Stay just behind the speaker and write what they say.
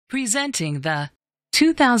Presenting the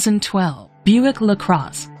 2012 Buick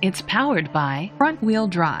LaCrosse. It's powered by front-wheel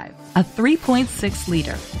drive, a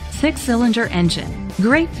 3.6-liter, 6-cylinder engine.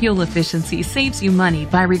 Great fuel efficiency saves you money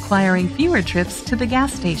by requiring fewer trips to the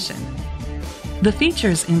gas station. The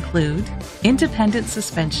features include independent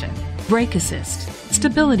suspension, brake assist,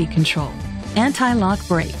 stability control, anti-lock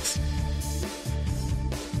brakes.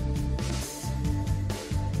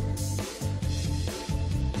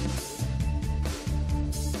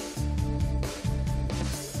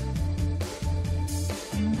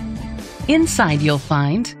 Inside you'll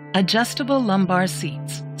find adjustable lumbar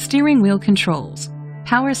seats, steering wheel controls,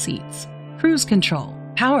 power seats, cruise control,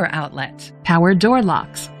 power outlet, power door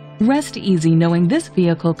locks. Rest easy knowing this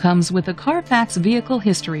vehicle comes with a Carfax Vehicle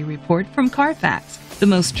History Report from Carfax, the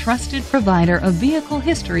most trusted provider of vehicle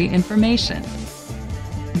history information.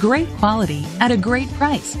 Great quality at a great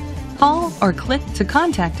price. Call or click to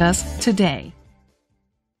contact us today.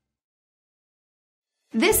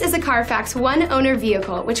 This is a Carfax one-owner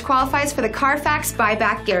vehicle which qualifies for the Carfax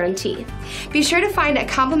buyback guarantee. Be sure to find a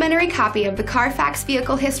complimentary copy of the Carfax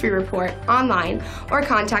Vehicle History Report online or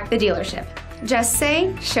contact the dealership. Just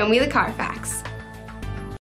say, "Show me the Carfax."